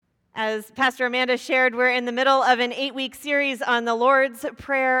As Pastor Amanda shared, we're in the middle of an 8-week series on the Lord's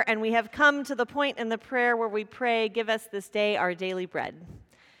Prayer, and we have come to the point in the prayer where we pray, "Give us this day our daily bread."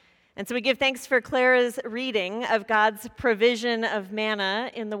 And so we give thanks for Clara's reading of God's provision of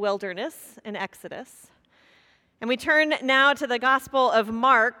manna in the wilderness in Exodus. And we turn now to the Gospel of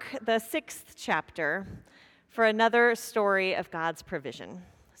Mark, the 6th chapter, for another story of God's provision.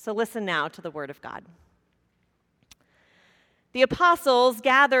 So listen now to the Word of God. The apostles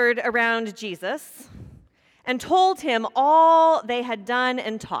gathered around Jesus and told him all they had done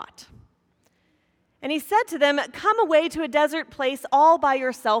and taught. And he said to them, "Come away to a desert place all by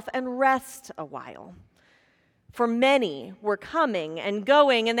yourself and rest a while." For many were coming and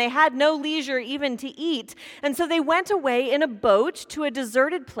going, and they had no leisure even to eat. And so they went away in a boat to a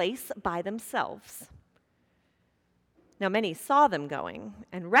deserted place by themselves. Now many saw them going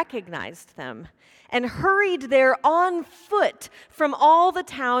and recognized them and hurried there on foot from all the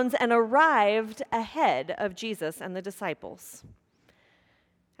towns and arrived ahead of Jesus and the disciples.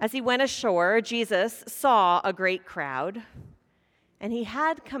 As he went ashore, Jesus saw a great crowd, and he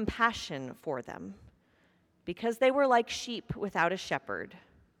had compassion for them because they were like sheep without a shepherd.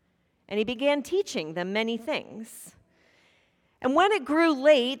 And he began teaching them many things. And when it grew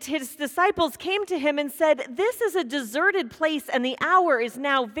late, his disciples came to him and said, "This is a deserted place, and the hour is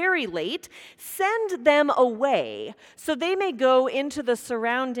now very late. Send them away so they may go into the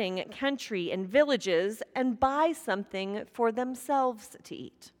surrounding country and villages and buy something for themselves to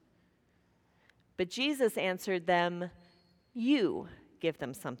eat." But Jesus answered them, "You give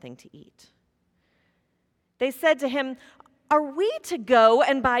them something to eat." They said to him, "Are we to go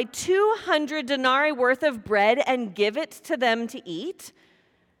and buy 200 denarii worth of bread and give it to them to eat?"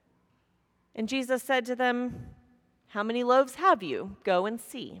 And Jesus said to them, "How many loaves have you? Go and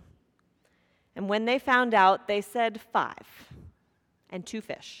see." And when they found out, they said, 5, and 2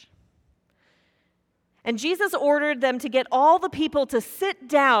 fish. And Jesus ordered them to get all the people to sit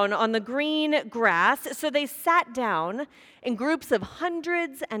down on the green grass. So they sat down in groups of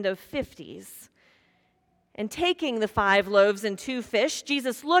hundreds and of 50s. And taking the 5 loaves and 2 fish,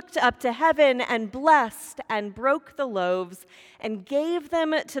 Jesus looked up to heaven and blessed and broke the loaves and gave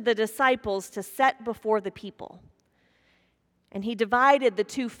them to the disciples to set before the people. And he divided the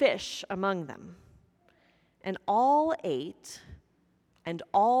 2 fish among them. And all ate, and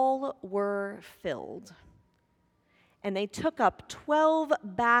all were filled. And they took up 12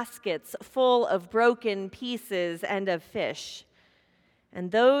 baskets full of broken pieces and of fish.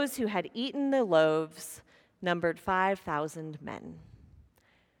 And those who had eaten the loaves numbered 5,000 men.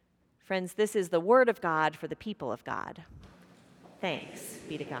 Friends, this is the word of God for the people of God. Thanks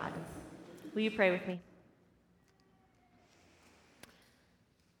be to God. Will you pray with me?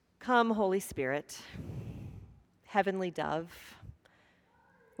 Come, Holy Spirit, heavenly dove,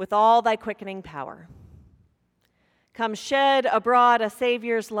 with all thy quickening power. Come shed abroad a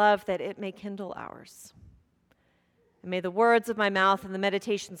Savior's love that it may kindle ours. And may the words of my mouth and the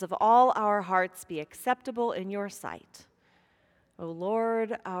meditations of all our hearts be acceptable in your sight, O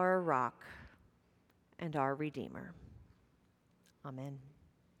Lord, our rock and our Redeemer. Amen.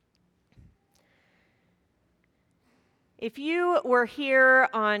 If you were here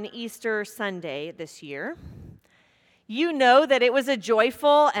on Easter Sunday this year, you know that it was a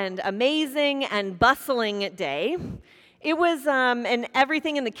joyful and amazing and bustling day. It was an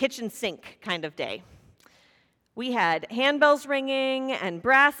everything in the kitchen sink kind of day. We had handbells ringing and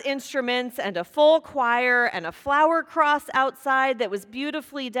brass instruments and a full choir and a flower cross outside that was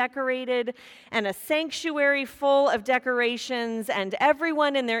beautifully decorated and a sanctuary full of decorations and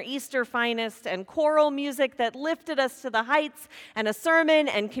everyone in their Easter finest and choral music that lifted us to the heights and a sermon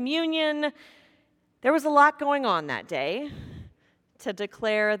and communion. There was a lot going on that day to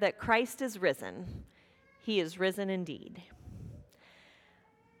declare that Christ is risen. He is risen indeed.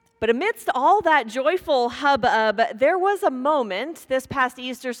 But amidst all that joyful hubbub, there was a moment this past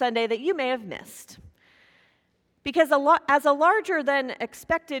Easter Sunday that you may have missed. Because as a larger than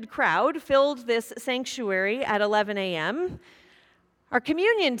expected crowd filled this sanctuary at 11 a.m., our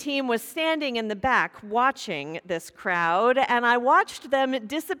communion team was standing in the back watching this crowd, and I watched them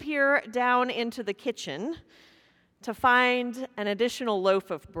disappear down into the kitchen to find an additional loaf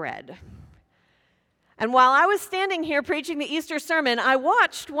of bread. And while I was standing here preaching the Easter sermon, I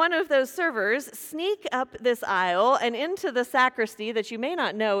watched one of those servers sneak up this aisle and into the sacristy that you may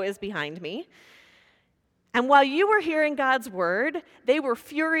not know is behind me. And while you were hearing God's word, they were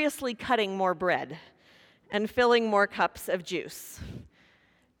furiously cutting more bread and filling more cups of juice.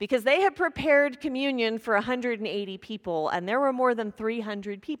 Because they had prepared communion for 180 people, and there were more than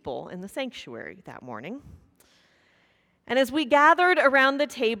 300 people in the sanctuary that morning. And as we gathered around the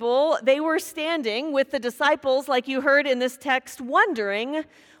table, they were standing with the disciples, like you heard in this text, wondering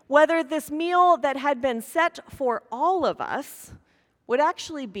whether this meal that had been set for all of us would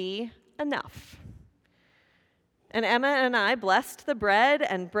actually be enough. And Emma and I blessed the bread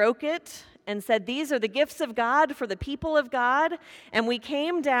and broke it and said, "These are the gifts of God for the people of God." And we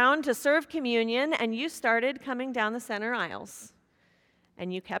came down to serve communion, and you started coming down the center aisles.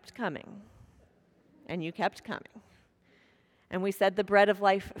 And you kept coming. And you kept coming. And we said, "The bread of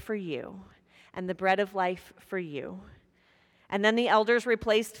life for you, and the bread of life for you." And then the elders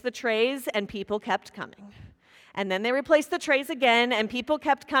replaced the trays, and people kept coming. And then they replaced the trays again, and people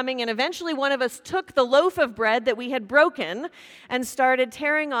kept coming, and eventually one of us took the loaf of bread that we had broken and started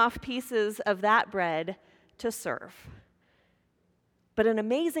tearing off pieces of that bread to serve. But an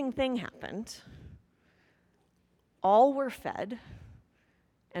amazing thing happened. All were fed,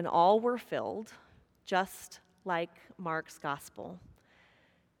 and all were filled, just like Mark's gospel.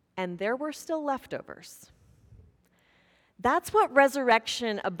 And there were still leftovers. That's what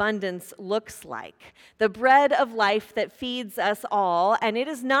resurrection abundance looks like, the bread of life that feeds us all. And it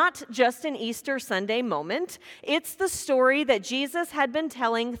is not just an Easter Sunday moment. It's the story that Jesus had been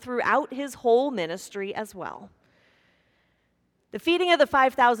telling throughout his whole ministry as well. The feeding of the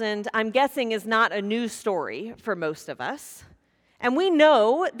 5,000, I'm guessing, is not a new story for most of us. And we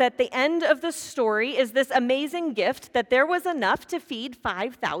know that the end of the story is this amazing gift that there was enough to feed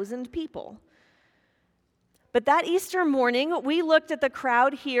 5,000 people. But that Easter morning, we looked at the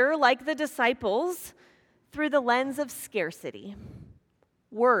crowd here, like the disciples, through the lens of scarcity.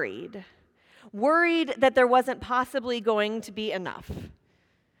 Worried that there wasn't possibly going to be enough.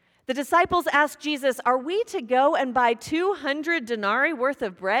 The disciples asked Jesus, "Are we to go and buy 200 denarii worth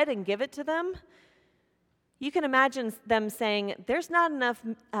of bread and give it to them?" You can imagine them saying, "There's not enough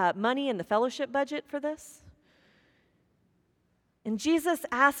money in the fellowship budget for this." And Jesus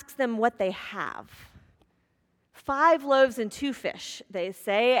asks them what they have. 5 loaves and 2 fish, they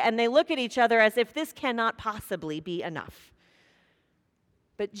say, and they look at each other as if this cannot possibly be enough.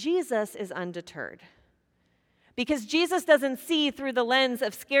 But Jesus is undeterred. Because Jesus doesn't see through the lens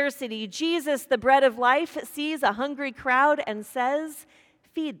of scarcity. Jesus, the bread of life, sees a hungry crowd and says,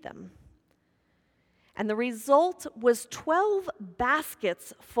 "Feed them." And the result was 12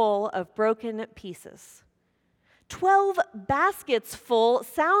 baskets full of broken pieces. 12 baskets full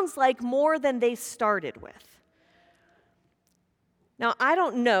sounds like more than they started with. Now, I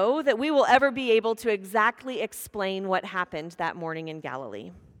don't know that we will ever be able to exactly explain what happened that morning in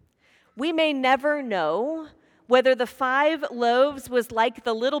Galilee. We may never know whether the 5 loaves was like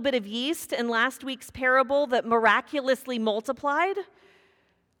the little bit of yeast in last week's parable that miraculously multiplied,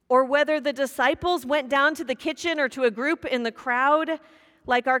 or whether the disciples went down to the kitchen or to a group in the crowd,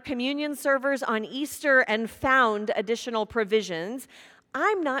 like our communion servers on Easter, and found additional provisions.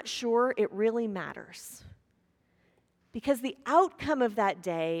 I'm not sure it really matters. Because the outcome of that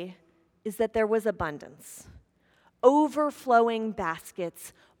day is that there was abundance, overflowing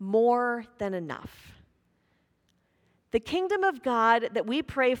baskets, more than enough. The kingdom of God that we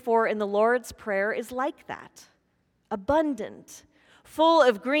pray for in the Lord's Prayer is like that, abundant, full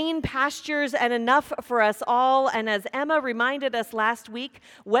of green pastures and enough for us all. And as Emma reminded us last week,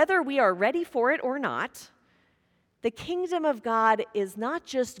 whether we are ready for it or not, the kingdom of God is not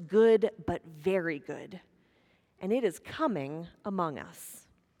just good, but very good. And it is coming among us.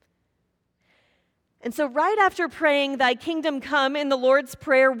 And so right after praying, "Thy kingdom come" in the Lord's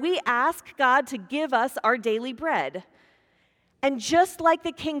Prayer, we ask God to give us our daily bread. And just like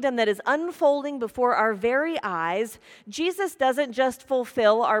the kingdom that is unfolding before our very eyes, Jesus doesn't just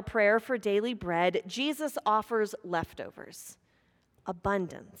fulfill our prayer for daily bread. Jesus offers leftovers,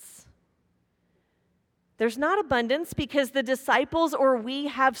 abundance. There's not abundance because the disciples or we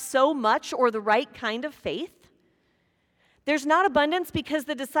have so much or the right kind of faith. There's not abundance because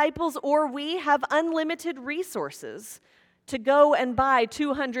the disciples or we have unlimited resources to go and buy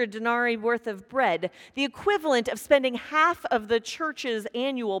 200 denarii worth of bread, the equivalent of spending half of the church's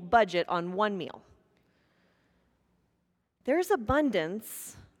annual budget on one meal. There's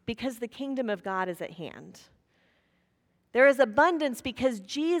abundance because the kingdom of God is at hand. There is abundance because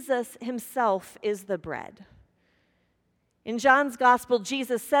Jesus himself is the bread. In John's gospel,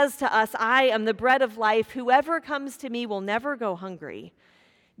 Jesus says to us, "I am the bread of life. Whoever comes to me will never go hungry."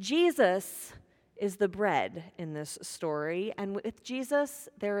 Jesus is the bread in this story, and with Jesus,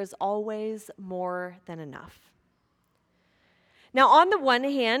 there is always more than enough. Now, on the one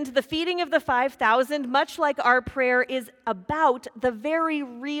hand, the feeding of the 5,000, much like our prayer, is about the very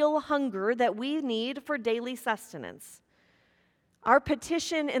real hunger that we need for daily sustenance. Our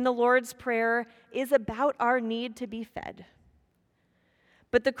petition in the Lord's Prayer is about our need to be fed.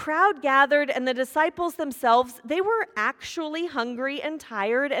 But the crowd gathered, and the disciples themselves, they were actually hungry and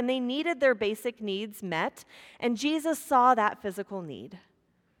tired, and they needed their basic needs met, and Jesus saw that physical need.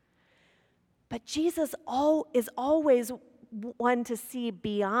 But Jesus is always one to see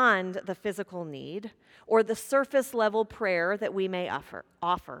beyond the physical need or the surface level prayer that we may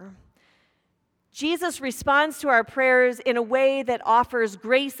offer. Jesus responds to our prayers in a way that offers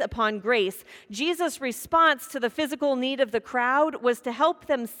grace upon grace. Jesus' response to the physical need of the crowd was to help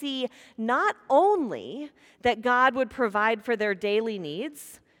them see not only that God would provide for their daily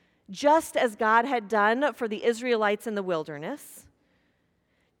needs, just as God had done for the Israelites in the wilderness.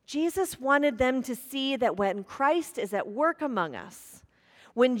 Jesus wanted them to see that when Christ is at work among us,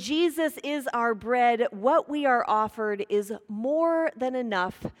 when Jesus is our bread, what we are offered is more than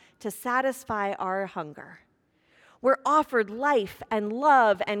enough to satisfy our hunger. We're offered life and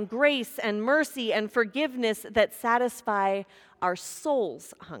love and grace and mercy and forgiveness that satisfy our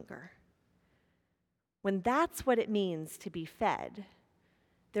soul's hunger. When that's what it means to be fed,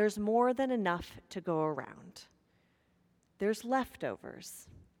 there's more than enough to go around. There's leftovers,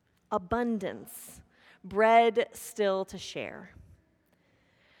 abundance, bread still to share.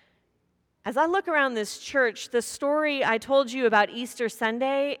 As I look around this church, the story I told you about Easter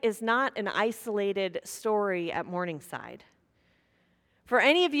Sunday is not an isolated story at Morningside. For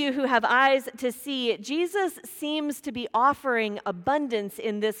any of you who have eyes to see, Jesus seems to be offering abundance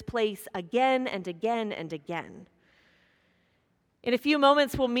in this place again and again and again. In a few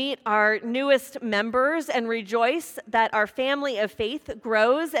moments, we'll meet our newest members and rejoice that our family of faith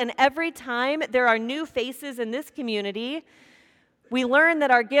grows, and every time there are new faces in this community, we learn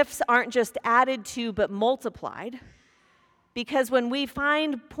that our gifts aren't just added to, but multiplied. Because when we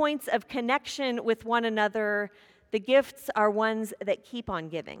find points of connection with one another, the gifts are ones that keep on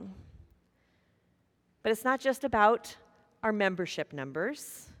giving. But it's not just about our membership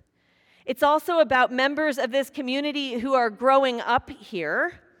numbers. It's also about members of this community who are growing up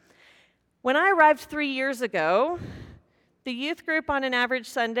here. When I arrived 3 years ago, the youth group on an average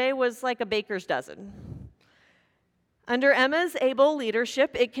Sunday was like a baker's dozen. Under Emma's able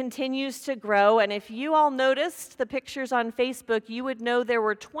leadership, it continues to grow, and if you all noticed the pictures on Facebook, you would know there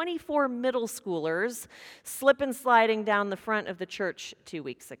were 24 middle schoolers slip and sliding down the front of the church 2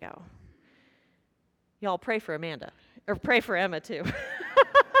 weeks ago. Y'all pray for Amanda, or pray for Emma too.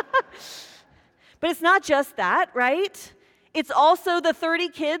 But it's not just that, right? It's also the 30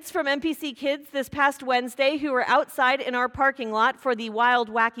 kids from MPC Kids this past Wednesday who were outside in our parking lot for the Wild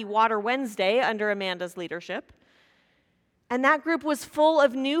Wacky Water Wednesday under Amanda's leadership. And that group was full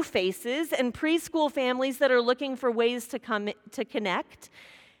of new faces and preschool families that are looking for ways to come to connect.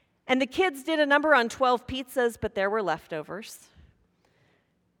 And the kids did a number on 12 pizzas, but there were leftovers.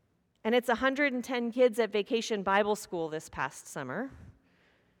 And it's 110 kids at Vacation Bible School this past summer.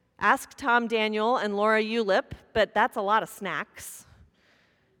 Ask Tom Daniel and Laura Ulip, but that's a lot of snacks.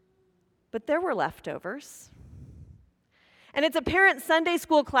 But there were leftovers. And it's a parent Sunday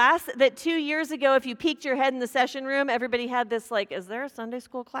school class that 2 years ago, if you peeked your head in the session room, everybody had this like, is there a Sunday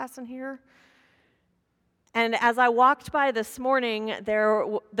school class in here? And as I walked by this morning,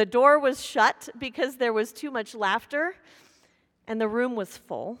 the door was shut because there was too much laughter, and the room was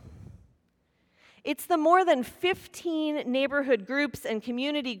full. It's the more than 15 neighborhood groups and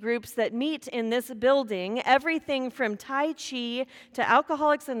community groups that meet in this building, everything from Tai Chi to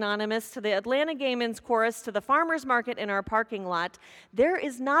Alcoholics Anonymous to the Atlanta Gay Men's Chorus to the farmers market in our parking lot. There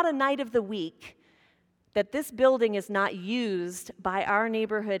is not a night of the week that this building is not used by our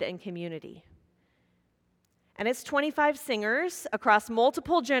neighborhood and community. And it's 25 singers across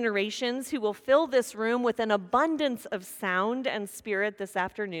multiple generations who will fill this room with an abundance of sound and spirit this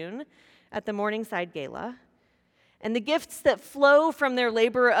afternoon at the Morningside Gala. And the gifts that flow from their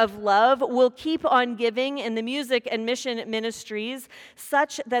labor of love will keep on giving in the music and mission ministries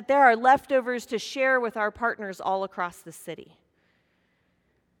such that there are leftovers to share with our partners all across the city.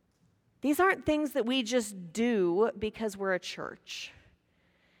 These aren't things that we just do because we're a church.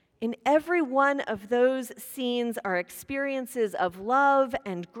 In every one of those scenes are experiences of love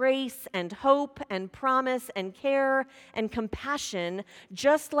and grace and hope and promise and care and compassion,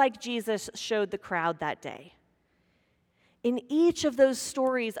 just like Jesus showed the crowd that day. In each of those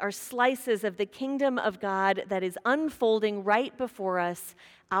stories are slices of the kingdom of God that is unfolding right before us,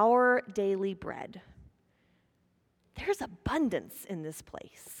 our daily bread. There's abundance in this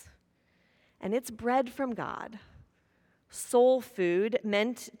place, and it's bread from God. Soul food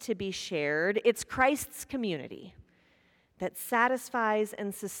meant to be shared. It's Christ's community that satisfies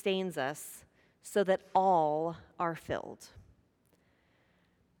and sustains us so that all are filled.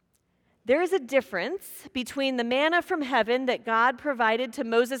 There is a difference between the manna from heaven that God provided to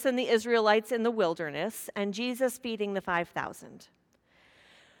Moses and the Israelites in the wilderness and Jesus feeding the 5,000.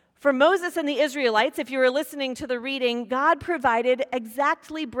 For Moses and the Israelites, if you were listening to the reading, God provided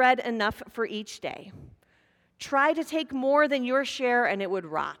exactly bread enough for each day. Try to take more than your share and it would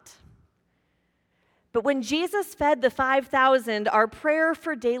rot. But when Jesus fed the 5,000, our prayer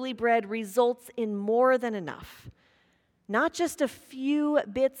for daily bread results in more than enough. Not just a few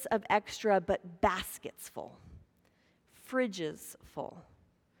bits of extra, but baskets full, fridges full.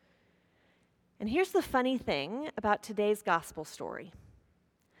 And here's the funny thing about today's gospel story.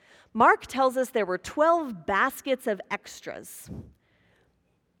 Mark tells us there were 12 baskets of extras,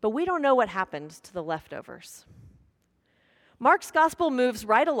 but we don't know what happened to the leftovers. Mark's gospel moves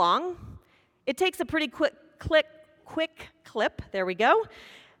right along. It takes a pretty quick clip, there we go.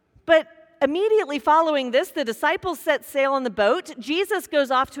 But immediately following this, the disciples set sail on the boat. Jesus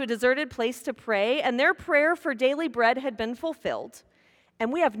goes off to a deserted place to pray, and their prayer for daily bread had been fulfilled.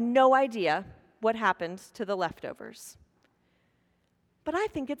 And we have no idea what happened to the leftovers. But I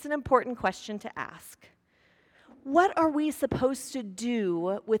think it's an important question to ask. What are we supposed to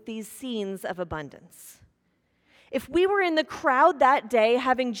do with these scenes of abundance? If we were in the crowd that day,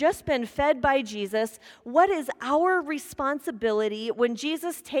 having just been fed by Jesus, what is our responsibility when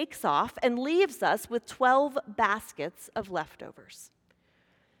Jesus takes off and leaves us with 12 baskets of leftovers?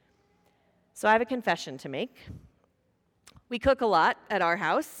 So I have a confession to make. We cook a lot at our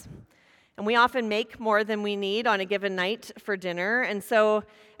house, and we often make more than we need on a given night for dinner. And so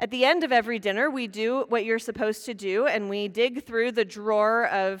at the end of every dinner, we do what you're supposed to do, and we dig through the drawer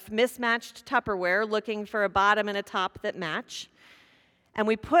of mismatched Tupperware looking for a bottom and a top that match. And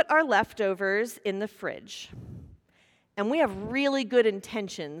we put our leftovers in the fridge. And we have really good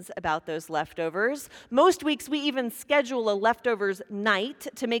intentions about those leftovers. Most weeks, we even schedule a leftovers night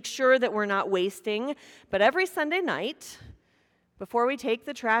to make sure that we're not wasting. But every Sunday night, before we take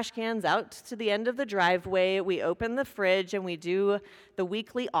the trash cans out to the end of the driveway, we open the fridge and we do the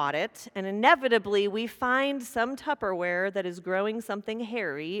weekly audit. And inevitably, we find some Tupperware that is growing something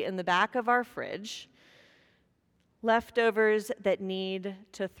hairy in the back of our fridge. Leftovers that we need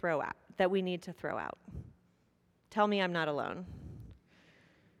to throw out. Tell me I'm not alone.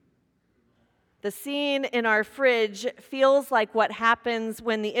 The scene in our fridge feels like what happens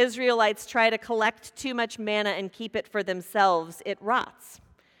when the Israelites try to collect too much manna and keep it for themselves. It rots.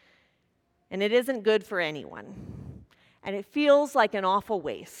 And it isn't good for anyone. And it feels like an awful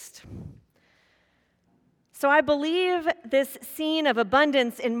waste. So I believe this scene of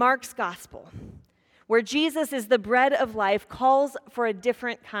abundance in Mark's gospel, where Jesus is the bread of life, calls for a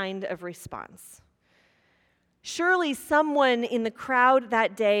different kind of response. Surely someone in the crowd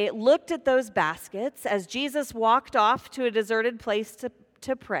that day looked at those baskets as Jesus walked off to a deserted place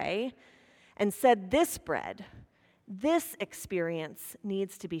to pray and said, this bread, this experience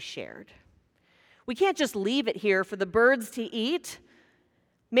needs to be shared. We can't just leave it here for the birds to eat.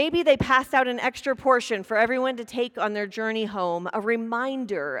 Maybe they passed out an extra portion for everyone to take on their journey home, a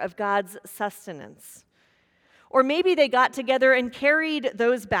reminder of God's sustenance. Or maybe they got together and carried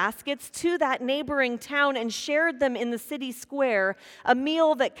those baskets to that neighboring town and shared them in the city square, a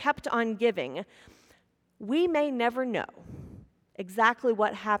meal that kept on giving. We may never know exactly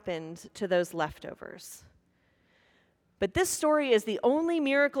what happened to those leftovers. But this story is the only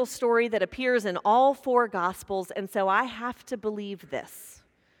miracle story that appears in all 4 Gospels, and so I have to believe this.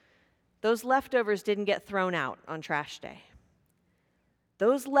 Those leftovers didn't get thrown out on trash day.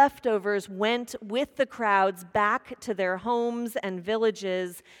 Those leftovers went with the crowds back to their homes and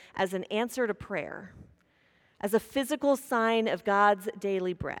villages as an answer to prayer, as a physical sign of God's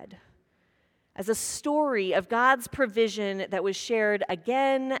daily bread, as a story of God's provision that was shared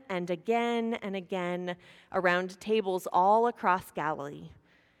again and again and again around tables all across Galilee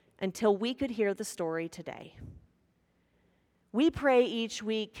until we could hear the story today. We pray each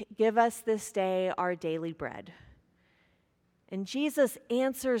week, give us this day our daily bread. And Jesus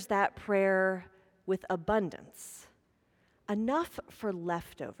answers that prayer with abundance, enough for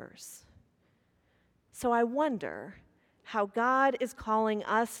leftovers. So I wonder how God is calling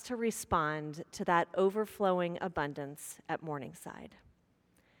us to respond to that overflowing abundance at Morningside.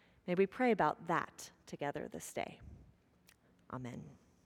 May we pray about that together this day. Amen.